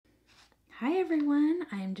Hi everyone,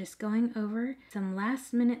 I'm just going over some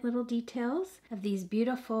last minute little details of these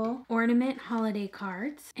beautiful ornament holiday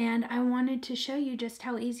cards, and I wanted to show you just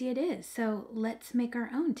how easy it is, so let's make our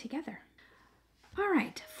own together.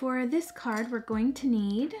 Alright, for this card we're going to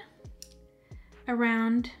need a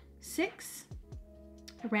round 6,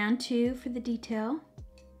 a round 2 for the detail,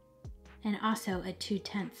 and also a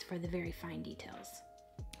 2/10 for the very fine details.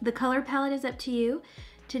 The color palette is up to you.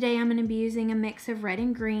 Today I'm going to be using a mix of red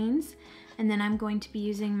and greens, and then I'm going to be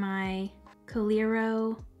using my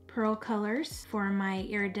Coliro Pearlcolors for my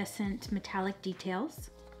iridescent metallic details.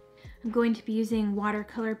 I'm going to be using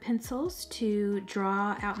watercolor pencils to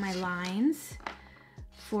draw out my lines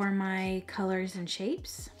for my colors and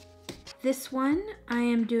shapes. This one I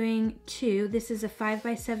am doing 2. This is a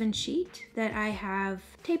 5x7 sheet that I have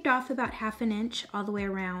taped off about 1/2 inch all the way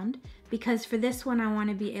around, because for this one I want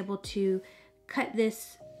to be able to cut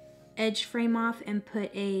this edge frame off and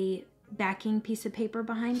put a backing piece of paper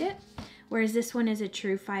behind it, whereas this one is a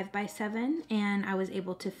true 5x7 and I was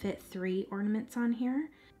able to fit 3 ornaments on here,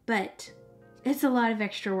 but it's a lot of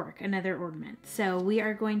extra work, another ornament. So we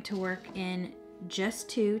are going to work in just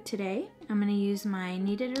 2 today. I'm going to use my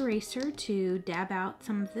kneaded eraser to dab out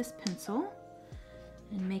some of this pencil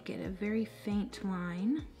and make it a very faint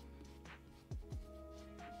line.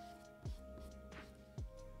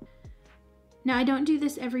 Now I don't do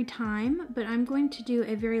this every time, but I'm going to do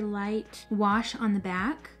a very light wash on the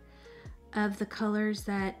back of the colors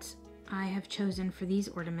that I have chosen for these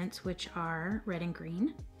ornaments, which are red and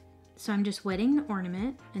green. So I'm just wetting the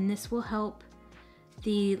ornament, and this will help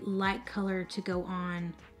the light color to go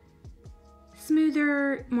on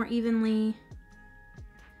smoother, more evenly,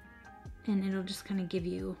 and it'll just kind of give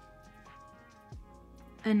you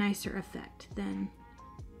a nicer effect than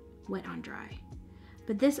wet on dry.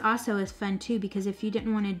 But this also is fun too, because if you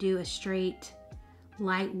didn't want to do a straight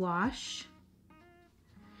light wash,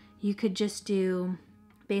 you could just do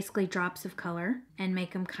basically drops of color and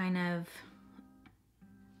make them kind of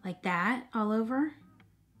like that all over.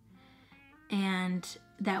 And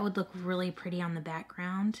that would look really pretty on the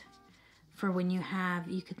background. For when you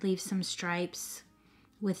could leave some stripes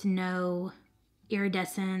with no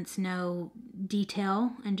iridescence, no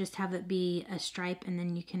detail, and just have it be a stripe, and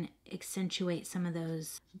then you can accentuate some of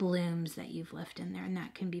those blooms that you've left in there, and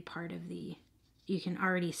that can be part of you can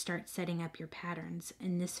already start setting up your patterns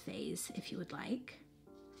in this phase if you would like.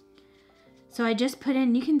 So I just put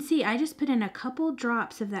in, you can see, I just put in a couple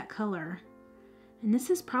drops of that color, and this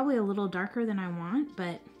is probably a little darker than I want,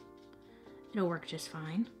 but it'll work just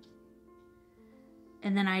fine.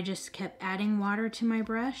 And then I just kept adding water to my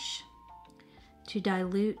brush to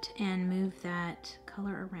dilute and move that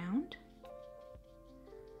color around.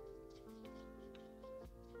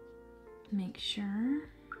 Make sure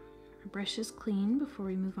our brush is clean before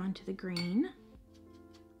we move on to the green.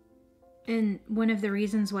 And one of the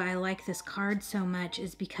reasons why I like this card so much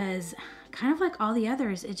is because, kind of like all the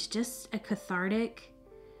others, it's just a cathartic,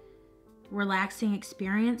 relaxing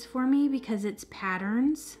experience for me, because it's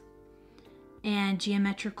patterns and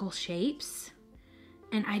geometrical shapes.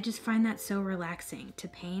 And I just find that so relaxing to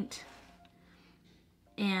paint.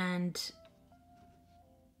 And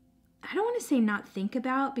I don't want to say not think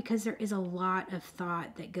about, because there is a lot of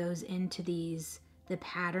thought that goes into the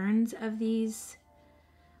patterns of these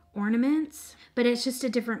ornaments, but it's just a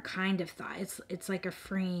different kind of thought. It's like a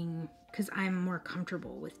freeing, because I'm more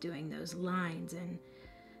comfortable with doing those lines and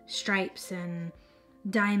stripes and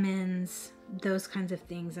diamonds, those kinds of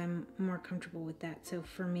things. I'm more comfortable with that. So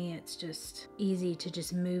for me, it's just easy to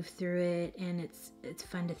just move through it, and it's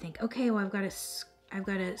fun to think, okay, well I've got a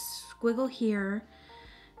squiggle here,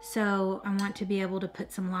 so I want to be able to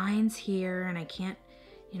put some lines here, and I can't,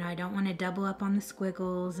 I don't want to double up on the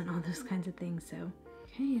squiggles and all those kinds of things. So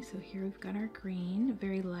okay, so here we've got our green,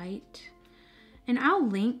 very light. And I'll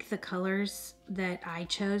link the colors that I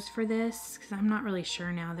chose for this, because I'm not really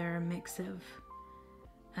sure now. They're a mix of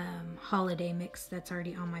holiday mix that's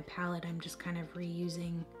already on my palette. I'm just kind of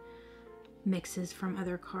reusing mixes from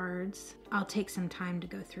other cards. I'll take some time to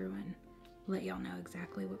go through and let y'all know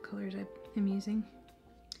exactly what colors I am using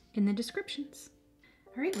in the descriptions.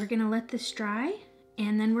 All right, we're gonna let this dry,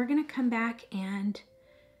 and then we're gonna come back and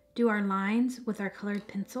do our lines with our colored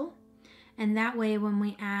pencil. And that way, when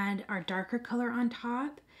we add our darker color on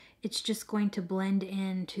top, it's just going to blend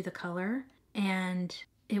into the color, and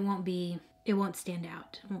it won't stand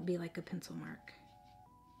out. It won't be like a pencil mark.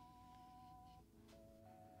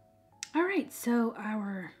 All right, so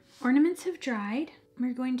our ornaments have dried.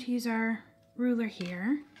 We're going to use our ruler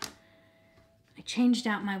here. I changed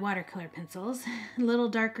out my watercolor pencils, a little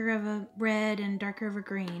darker of a red and darker of a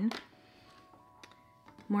green.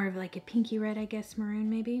 more of like a pinky red, I guess, maroon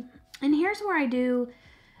maybe. And here's where I do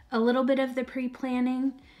a little bit of the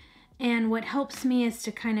pre-planning. And what helps me is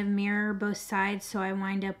to kind of mirror both sides, so I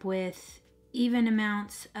wind up with even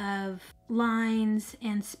amounts of lines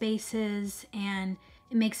and spaces, and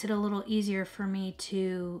it makes it a little easier for me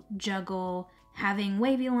to juggle having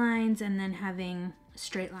wavy lines and then having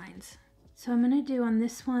straight lines. So I'm going to do on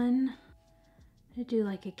this one, I'm going to do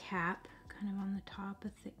like a cap, kind of on the top, a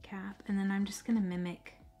thick cap, and then I'm just going to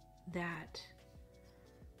mimic that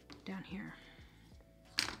down here.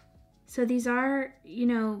 So these are, you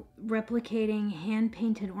know, replicating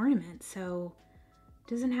hand-painted ornaments, so it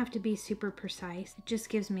doesn't have to be super precise. It just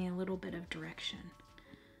gives me a little bit of direction.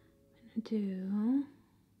 I'm gonna do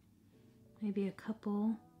maybe a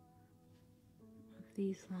couple of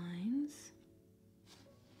these lines.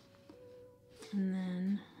 And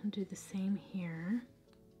then I'll do the same here.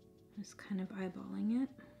 Just kind of eyeballing it.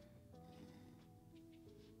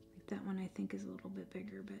 That one I think is a little bit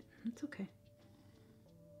bigger, but it's okay.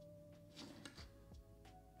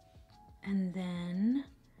 And then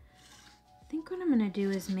I think what I'm going to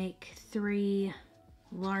do is make 3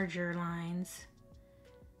 larger lines,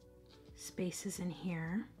 spaces in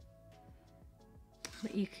here.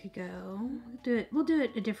 But you could go, we'll do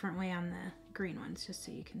it a different way on the green ones just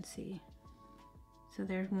so you can see. So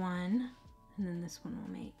there's 1, and then this one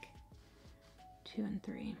will make 2 and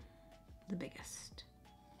 3, the biggest.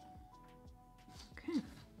 Okay.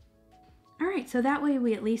 All right, so that way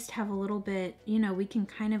we at least have a little bit, you know, we can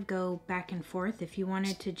kind of go back and forth. If you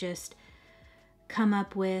wanted to just come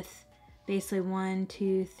up with basically 1,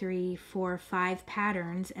 2, 3, 4, 5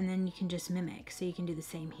 patterns, and then you can just mimic. So you can do the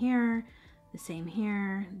same here, the same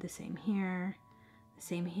here, the same here, the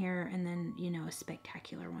same here, and then, you know, a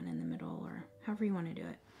spectacular one in the middle, or however you want to do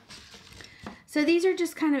it. So these are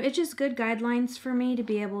just kind of, it's just good guidelines for me to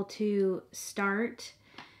be able to start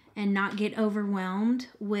and not get overwhelmed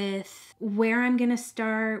with where I'm going to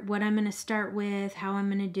start, what I'm going to start with, how I'm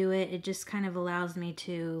going to do it. It just kind of allows me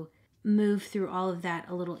to move through all of that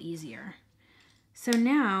a little easier. So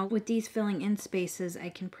now with these filling in spaces, I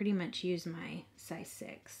can pretty much use my size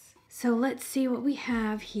 6. So let's see what we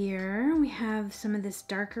have here. We have some of this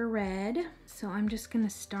darker red. So I'm just going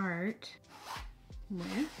to start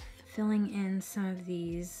with filling in some of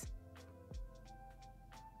these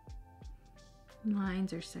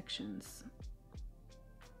lines or sections.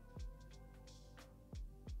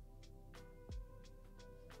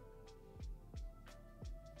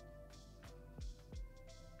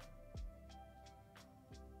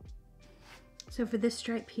 So for this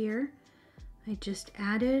stripe here, I just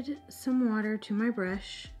added some water to my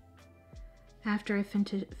brush after I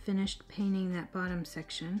finished painting that bottom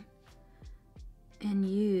section, and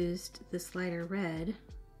used this lighter red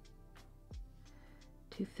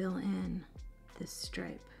to fill in this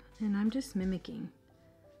stripe. And I'm just mimicking,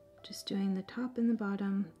 just doing the top and the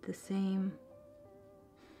bottom the same.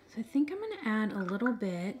 So I think I'm going to add a little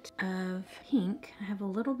bit of pink. I have a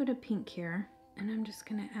little bit of pink here, and I'm just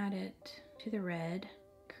going to add it to the red,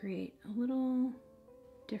 create a little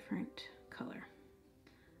different color.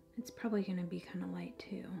 It's probably going to be kind of light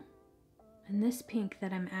too. And this pink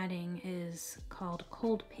that I'm adding is called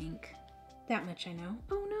cold pink. That much I know.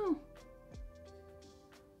 Oh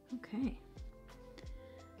no. Okay.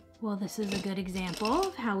 Well, this is a good example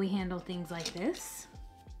of how we handle things like this.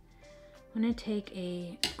 I'm going to take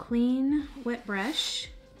a clean, wet brush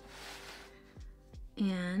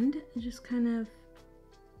and just kind of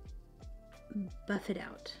buff it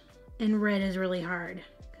out. And red is really hard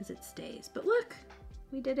because it stays. But look,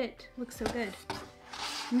 we did it. Looks so good.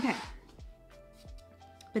 Okay.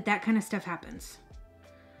 But that kind of stuff happens.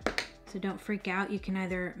 So don't freak out. You can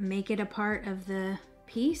either make it a part of the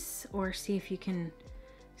piece or see if you can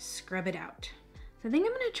scrub it out. So I think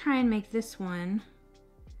I'm going to try and make this one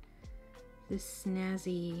this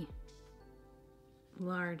snazzy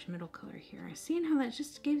large middle color here. Seeing how that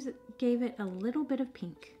just gave it a little bit of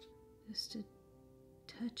pink. Just a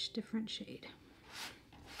touch different shade.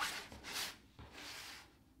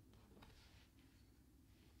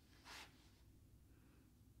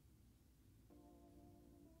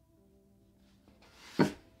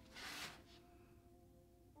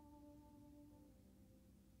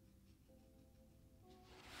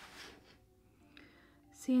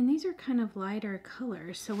 See, and these are kind of lighter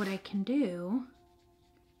colors, so what I can do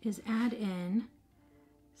is add in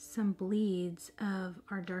some bleeds of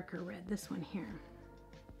our darker red, this one here.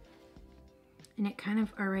 And it kind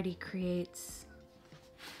of already creates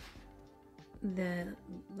the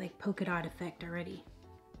like polka dot effect already.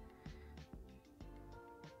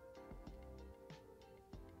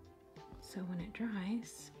 So when it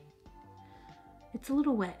dries, It's a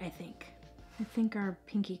little wet, I think. I think our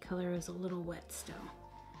pinky color is a little wet still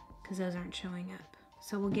because those aren't showing up.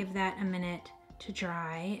 So we'll give that a minute to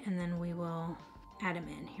dry and then we will add them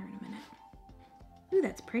in here in a minute. Ooh,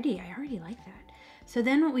 that's pretty. I already like that. So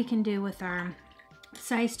then what we can do with our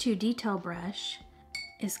size 2 detail brush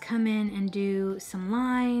is come in and do some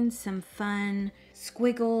lines, some fun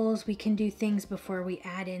squiggles. We can do things before we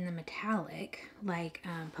add in the metallic, like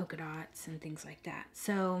polka dots and things like that.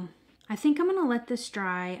 So I think I'm gonna let this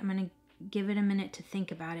dry. I'm gonna give it a minute to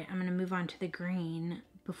think about it. I'm gonna move on to the green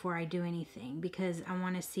before I do anything because I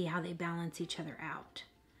wanna see how they balance each other out.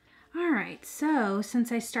 All right, so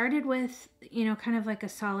since I started with, you know, kind of like a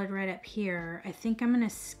solid red up here, I think I'm gonna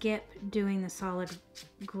skip doing the solid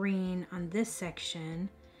green on this section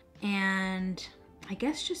and I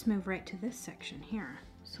guess just move right to this section here.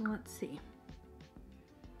 So let's see.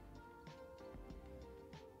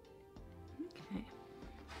 Okay.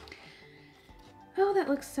 Oh, that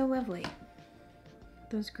looks so lovely.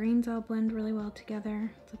 Those greens all blend really well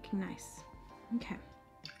together. It's looking nice. Okay.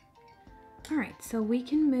 All right, so we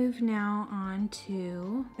can move now on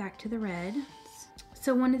to back to the red.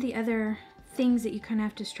 So one of the other things that you kind of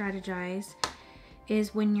have to strategize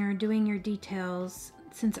is when you're doing your details,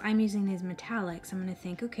 since I'm using these metallics, I'm gonna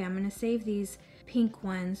think, okay, I'm gonna save these pink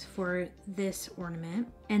ones for this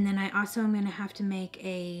ornament. And then I also am gonna have to make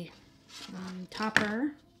a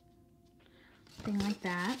topper, thing like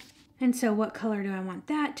that. And so what color do I want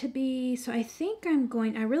that to be? So I think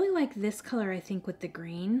I really like this color, I think, with the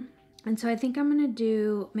green. And so I think I'm gonna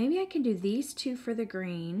do, maybe I can do these 2 for the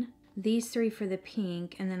green, these 3 for the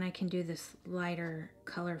pink, and then I can do this lighter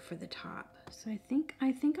color for the top. So I think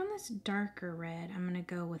on this darker red, I'm gonna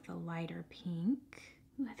go with a lighter pink.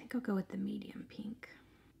 Ooh, I think I'll go with the medium pink.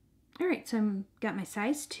 All right, so I've got my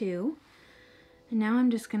size 2, and now I'm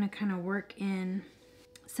just gonna kind of work in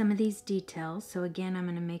some of these details. So again, I'm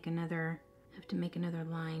gonna have to make another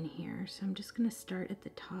line here. So I'm just gonna start at the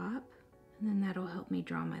top. And then that'll help me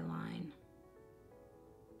draw my line.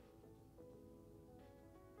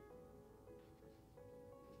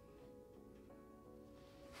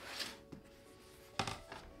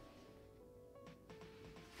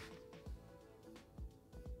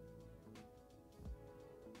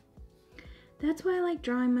 That's why I like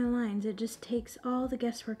drawing my lines. It just takes all the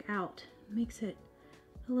guesswork out. It makes it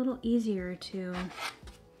a little easier to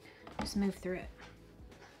just move through it.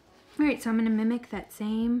 All right, so I'm gonna mimic that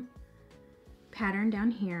same pattern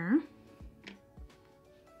down here.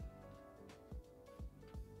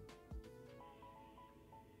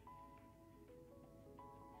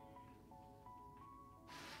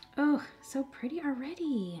 Oh, so pretty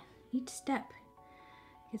already. Each step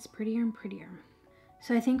gets prettier and prettier.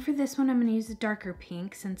 So I think for this one, I'm gonna use a darker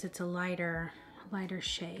pink since it's a lighter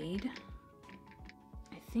shade.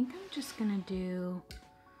 I think I'm just gonna do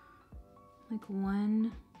like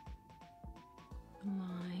one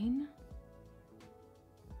line.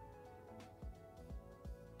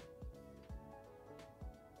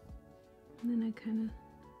 And then I kind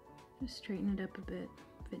of just straighten it up a bit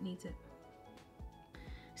if it needs it.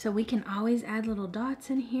 So we can always add little dots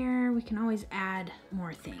in here. We can always add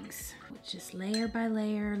more things. Just layer by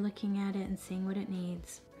layer, looking at it and seeing what it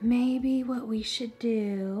needs. Maybe what we should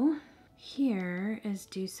do here is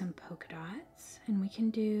do some polka dots. And we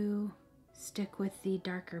can stick with the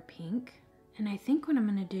darker pink. And I think what I'm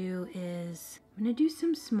gonna do is, I'm gonna do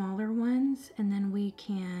some smaller ones and then we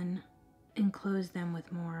can enclose them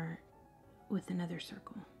with another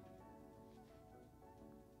circle.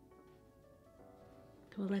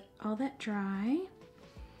 So we'll let all that dry.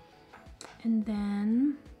 And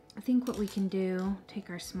then I think what we can do, take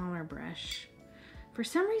our smaller brush. For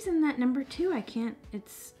some reason that number 2,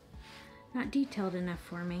 it's not detailed enough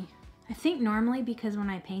for me. I think normally because when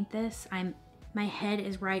I paint this, my head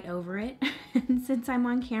is right over it. And since I'm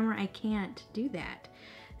on camera, I can't do that.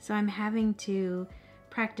 So I'm having to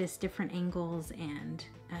practice different angles and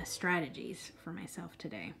strategies for myself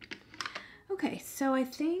today. Okay, so I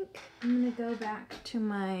think I'm gonna go back to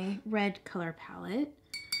my red color palette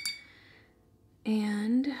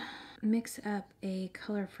and mix up a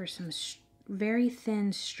color for some very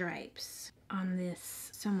thin stripes on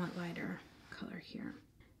this somewhat lighter color here.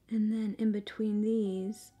 And then in between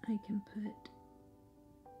these, I can put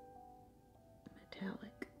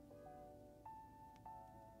metallic.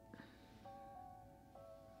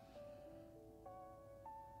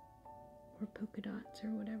 Or polka dots or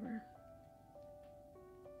whatever.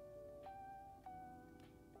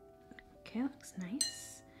 Okay, looks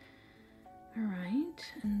nice. All right,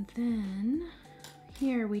 and then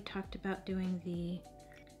here we talked about doing the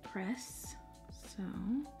press. So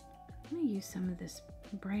I'm gonna use some of this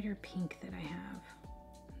brighter pink that I have.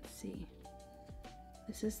 Let's see.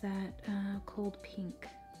 This is that cold pink.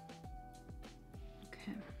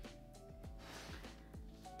 Okay.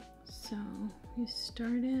 So you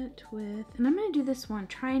start it with, and I'm going to do this one,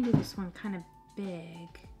 try and do this one kind of big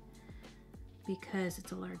because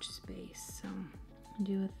it's a large space. So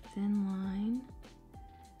do a thin line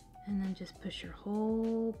and then just push your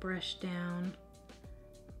whole brush down,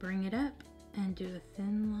 bring it up and do a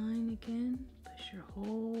thin line again, push your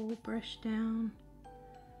whole brush down,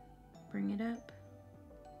 bring it up,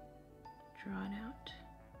 draw it out.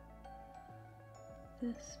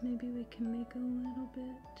 This maybe we can make a little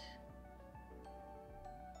bit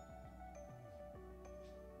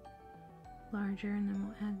larger and then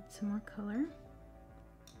we'll add some more color.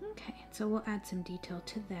 Okay, so we'll add some detail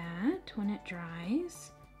to that when it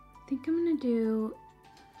dries. I think I'm gonna do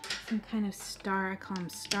some kind of star, I call them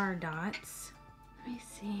star dots. Let me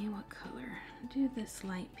see what color. I'll do this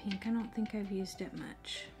light pink. I don't think I've used it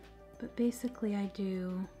much, but basically I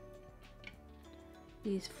do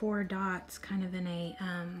these 4 dots kind of in a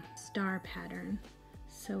star pattern.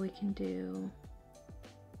 So we can do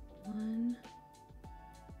 1,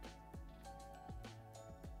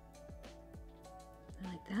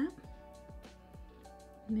 like that.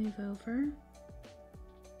 Move over.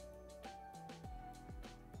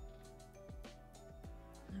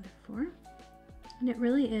 Another 4. And it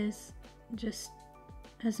really is just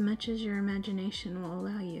as much as your imagination will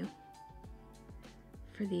allow you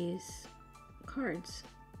for these cards.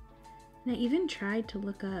 And I even tried to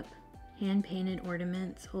look up hand-painted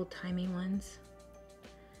ornaments, old-timey ones,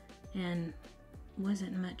 and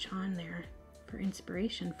wasn't much on there for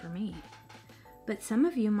inspiration for me. But some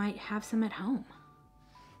of you might have some at home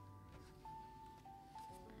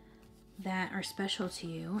that are special to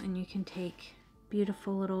you, and you can take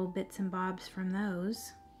beautiful little bits and bobs from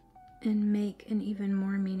those and make an even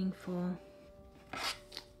more meaningful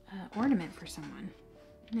ornament for someone.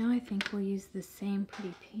 Now I think we'll use the same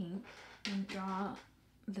pretty pink and draw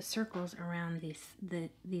the circles around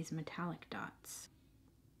these metallic dots.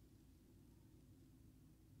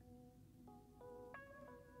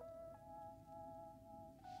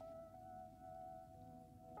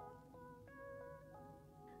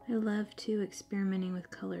 I love to experimenting with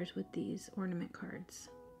colors with these ornament cards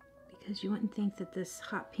because you wouldn't think that this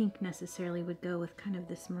hot pink necessarily would go with kind of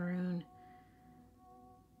this maroon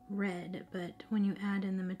red, but when you add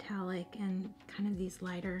in the metallic and kind of these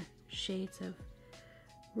lighter shades of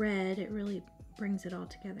red, it really brings it all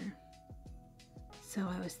together. So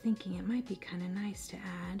I was thinking it might be kind of nice to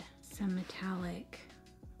add some metallic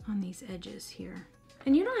on these edges here.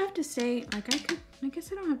 And you don't have to stay, like I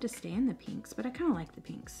guess I don't have to stay in the pinks, but I kind of like the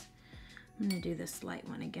pinks. I'm gonna do this light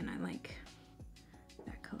one again. I like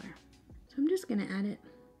that color. So I'm just gonna add it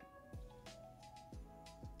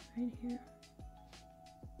right here.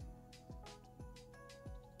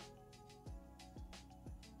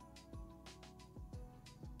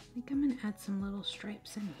 I think I'm gonna add some little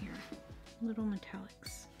stripes in here, little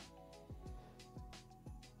metallics.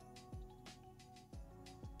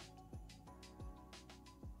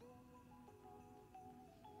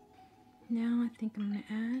 Now I think I'm going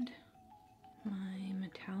to add my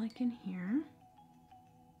metallic in here.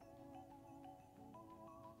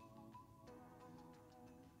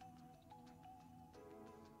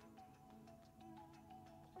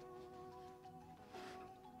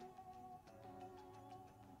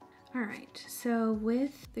 All right, so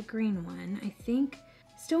with the green one, I think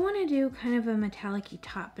still want to do kind of a metallic-y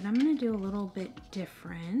top, but I'm going to do a little bit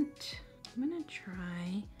different. I'm going to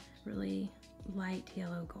try really light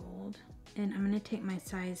yellow gold. And I'm going to take my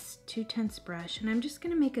size 2/10 brush and I'm just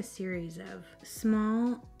going to make a series of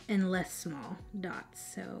small and less small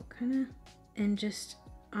dots. So kind of, and just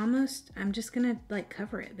almost, I'm just going to like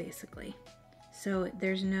cover it basically. So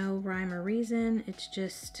there's no rhyme or reason. It's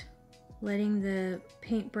just letting the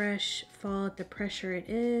paintbrush fall at the pressure it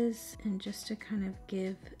is, and just to kind of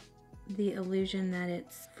give the illusion that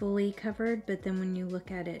it's fully covered, but then when you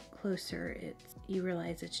look at it closer, you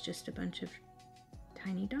realize it's just a bunch of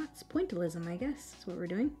tiny dots. Pointillism, I guess, is what we're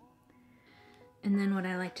doing. And then what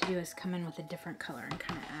I like to do is come in with a different color and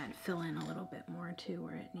kind of fill in a little bit more too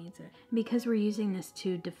where it needs it. Because we're using this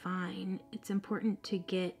to define, it's important to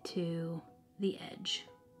get to the edge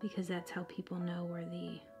because that's how people know where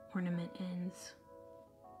the ornament ends.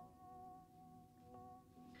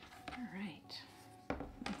 All right,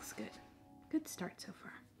 looks good. Good start so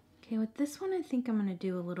far. Okay, with this one, I think I'm gonna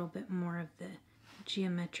do a little bit more of the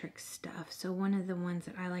geometric stuff. So one of the ones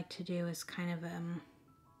that I like to do is kind of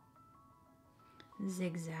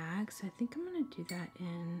zigzag. So I think I'm gonna do that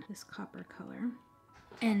in this copper color.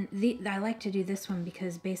 And I like to do this one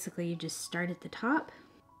because basically you just start at the top,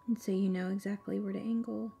 and so you know exactly where to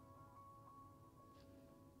angle.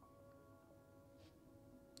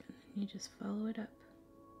 And then you just follow it up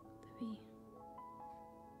the V.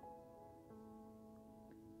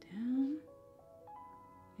 Down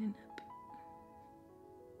and up.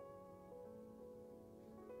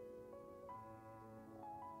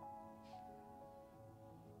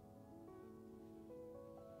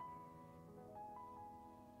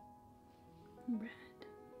 Red.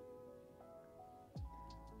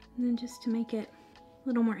 And then just to make it a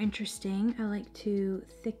little more interesting, I like to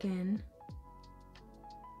thicken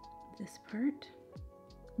this part.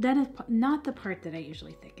 That is not the part that I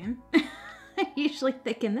usually thicken. I usually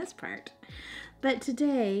thicken this part. But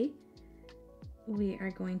today, we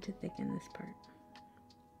are going to thicken this part.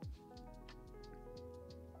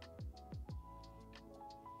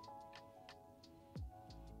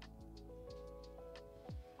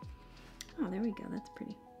 Oh, there we go, that's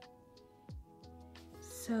pretty.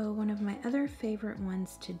 So one of my other favorite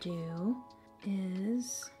ones to do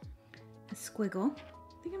is a squiggle.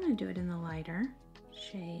 I think I'm gonna do it in the lighter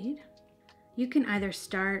shade. You can either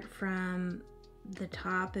start from the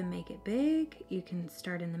top and make it big. You can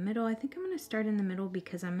start in the middle. I think I'm gonna start in the middle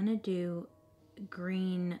because I'm gonna do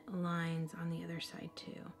green lines on the other side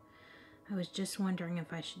too. I was just wondering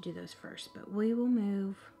if I should do those first, but we will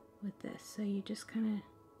move with this. So you just kind of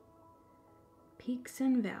peaks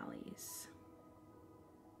and valleys.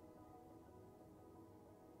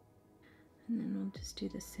 And then we'll just do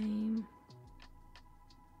the same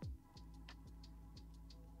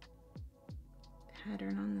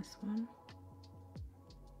pattern on this one.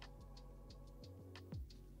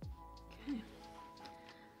 Okay,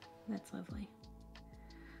 that's lovely.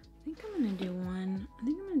 I think I'm gonna do one. I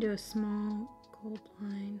think I'm gonna do a small gold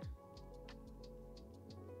line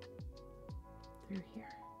through here.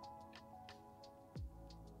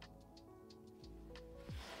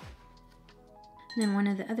 And then one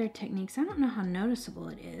of the other techniques, I don't know how noticeable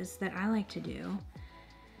it is, that I like to do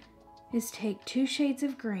is take 2 shades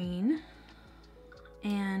of green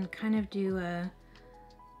and kind of do a,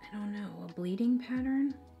 I don't know, a bleeding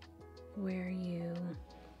pattern where you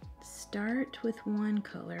start with one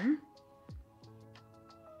color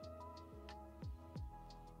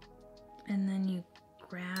and then you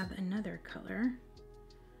grab another color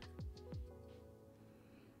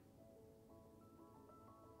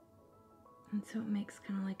and so it makes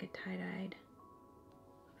kind of like a tie-dyed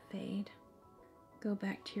fade. Go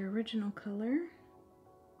back to your original color.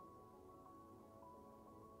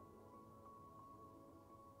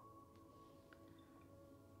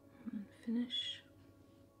 And finish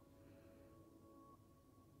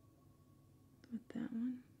with that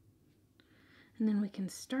one. And then we can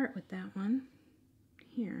start with that one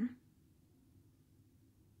here.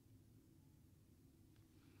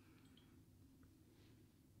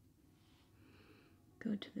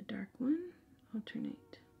 Go to the dark one,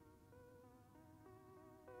 alternate.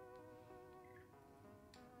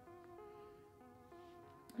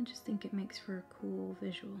 I just think it makes for a cool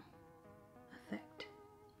visual effect.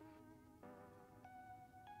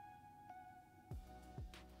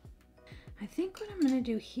 I think what I'm going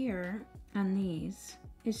to do here on these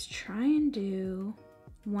is try and do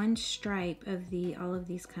one stripe of all of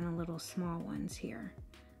these kind of little small ones here.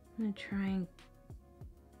 I'm going to try and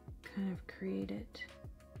kind of create it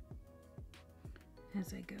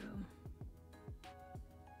as I go.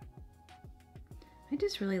 I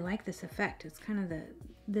just really like this effect. It's kind of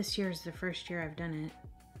this year is the first year I've done it,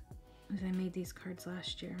 as I made these cards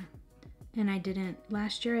last year. And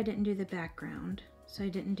last year I didn't do the background, so I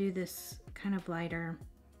didn't do this kind of lighter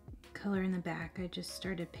color in the back. I just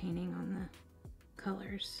started painting on the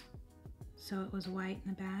colors. So it was white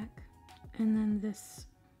in the back. And then this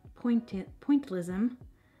pointillism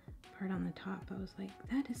part on the top, I was like,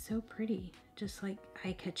 that is so pretty. Just like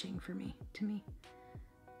eye-catching to me.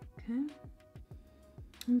 Okay.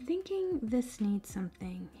 I'm thinking this needs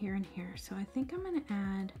something here and here. So I think I'm gonna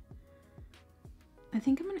add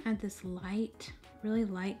this light, really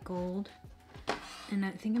light gold. And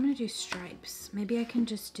I think I'm gonna do stripes. Maybe I can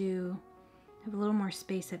just have a little more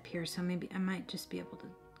space up here, so maybe I might just be able to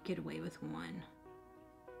get away with one.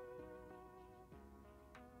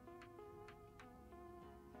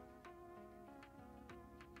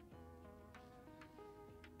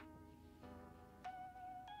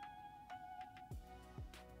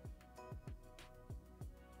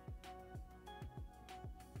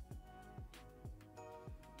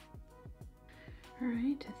 All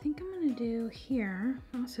right, I think I'm gonna do here,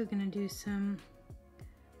 I'm also gonna do some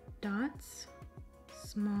dots,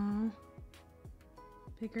 small,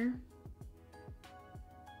 bigger.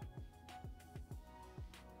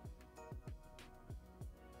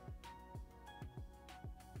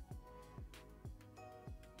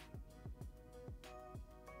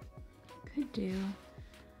 could do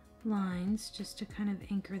lines just to kind of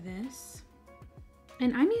anchor this.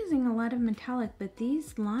 And I'm using a lot of metallic, but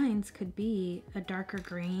these lines could be a darker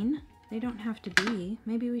green. They don't have to be.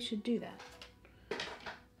 Maybe we should do that.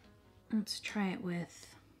 Let's try it with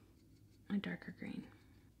a darker green.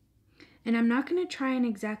 And I'm not going to try an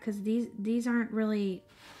exact, because these aren't really,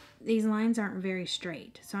 these lines aren't very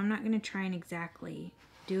straight. So I'm not going to try and exactly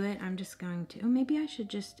do it. I'm just going to, oh, maybe I should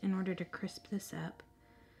just, in order to crisp this up,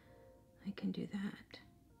 I can do that.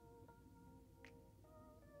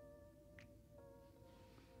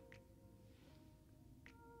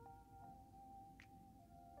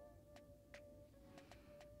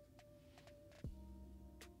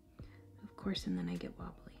 Of course, and then I get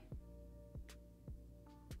wobbly.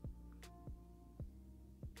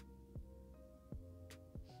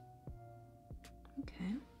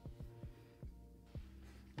 Okay,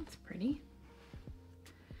 that's pretty.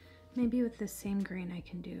 Maybe with the same grain I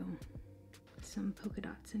can do some polka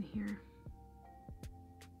dots in here.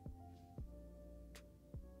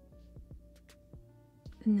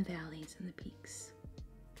 In the valleys and the peaks.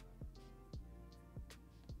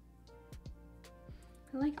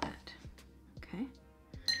 I like that. Okay.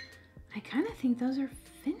 I kind of think those are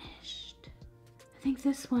finished. I think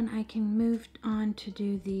this one I can move on to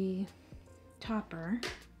do the topper,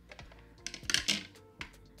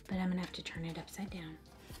 but I'm gonna have to turn it upside down.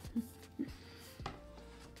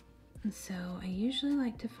 And so I usually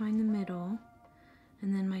like to find the middle,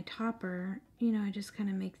 and then my topper, you know, I just kind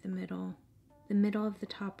of make the middle of the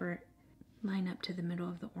topper line up to the middle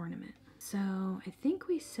of the ornament. So I think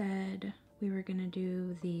we said we were gonna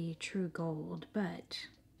do the true gold, but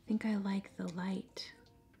I think I like the light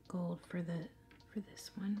gold for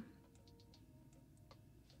this one.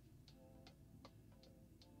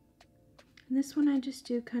 And this one I just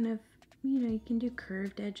do kind of, you know, you can do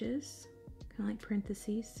curved edges, kind of like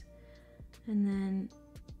parentheses, and then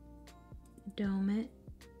dome it.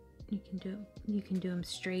 You can do them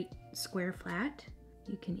straight, square, flat.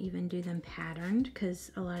 You can even do them patterned,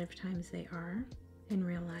 because a lot of times they are in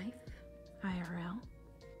real life, IRL.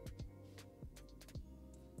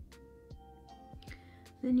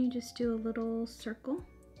 Then you just do a little circle.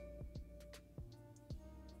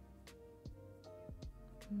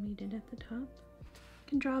 Meet it at the top. You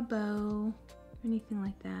can draw a bow, anything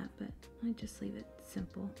like that, but I just leave it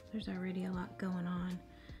simple. There's already a lot going on.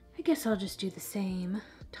 I guess I'll just do the same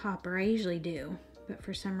topper. I usually do, but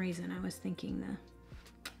for some reason I was thinking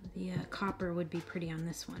the copper would be pretty on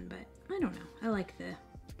this one, but I don't know. I like the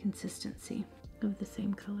consistency of the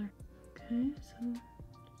same color. Okay, so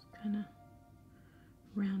just kind of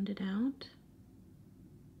round it out.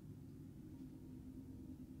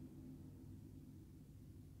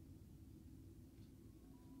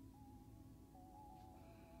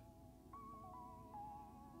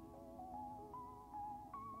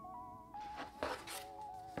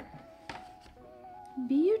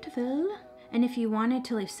 Beautiful. And if you wanted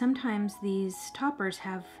to leave, sometimes these toppers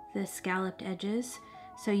have the scalloped edges,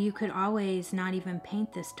 so you could always not even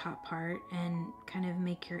paint this top part and kind of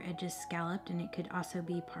make your edges scalloped, and it could also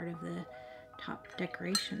be part of the top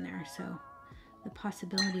decoration there. So the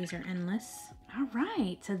possibilities are endless. All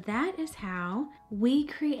right, so that is how we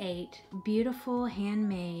create beautiful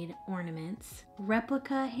handmade ornaments,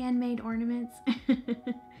 replica handmade ornaments,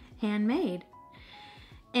 handmade.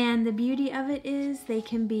 And the beauty of it is they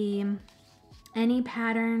can be any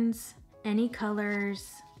patterns, any colors.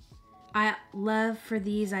 I love for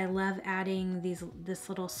these, I love adding this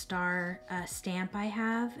little star stamp I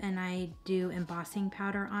have, and I do embossing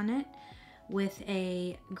powder on it with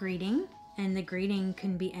a greeting, and the greeting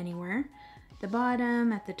can be anywhere. The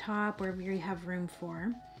bottom, at the top, wherever you have room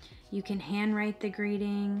for. You can handwrite the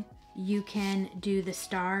greeting. You can do the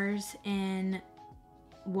stars in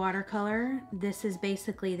watercolor. This is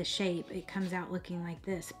basically the shape. It comes out looking like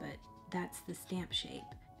this, but that's the stamp shape.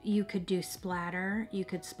 You could do splatter. You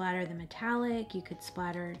could splatter the metallic. You could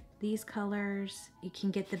splatter these colors. You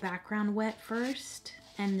can get the background wet first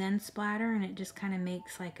and then splatter, and it just kind of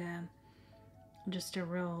makes like just a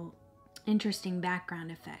real interesting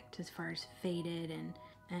background effect as far as faded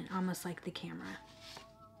and almost like the camera.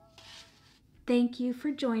 Thank you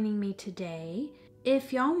for joining me today.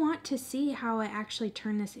 If y'all want to see how I actually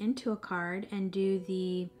turn this into a card and do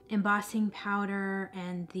the embossing powder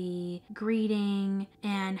and the greeting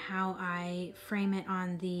and how I frame it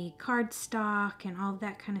on the cardstock and all of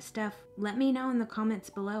that kind of stuff, let me know in the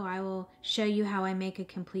comments below. I will show you how I make a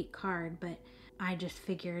complete card, but I just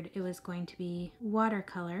figured it was going to be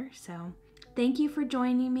watercolor. So thank you for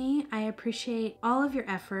joining me. I appreciate all of your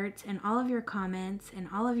efforts and all of your comments and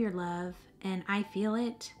all of your love, and I feel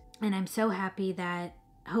it. And I'm so happy that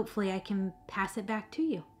hopefully I can pass it back to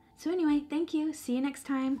you. So anyway, thank you. See you next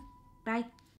time. Bye.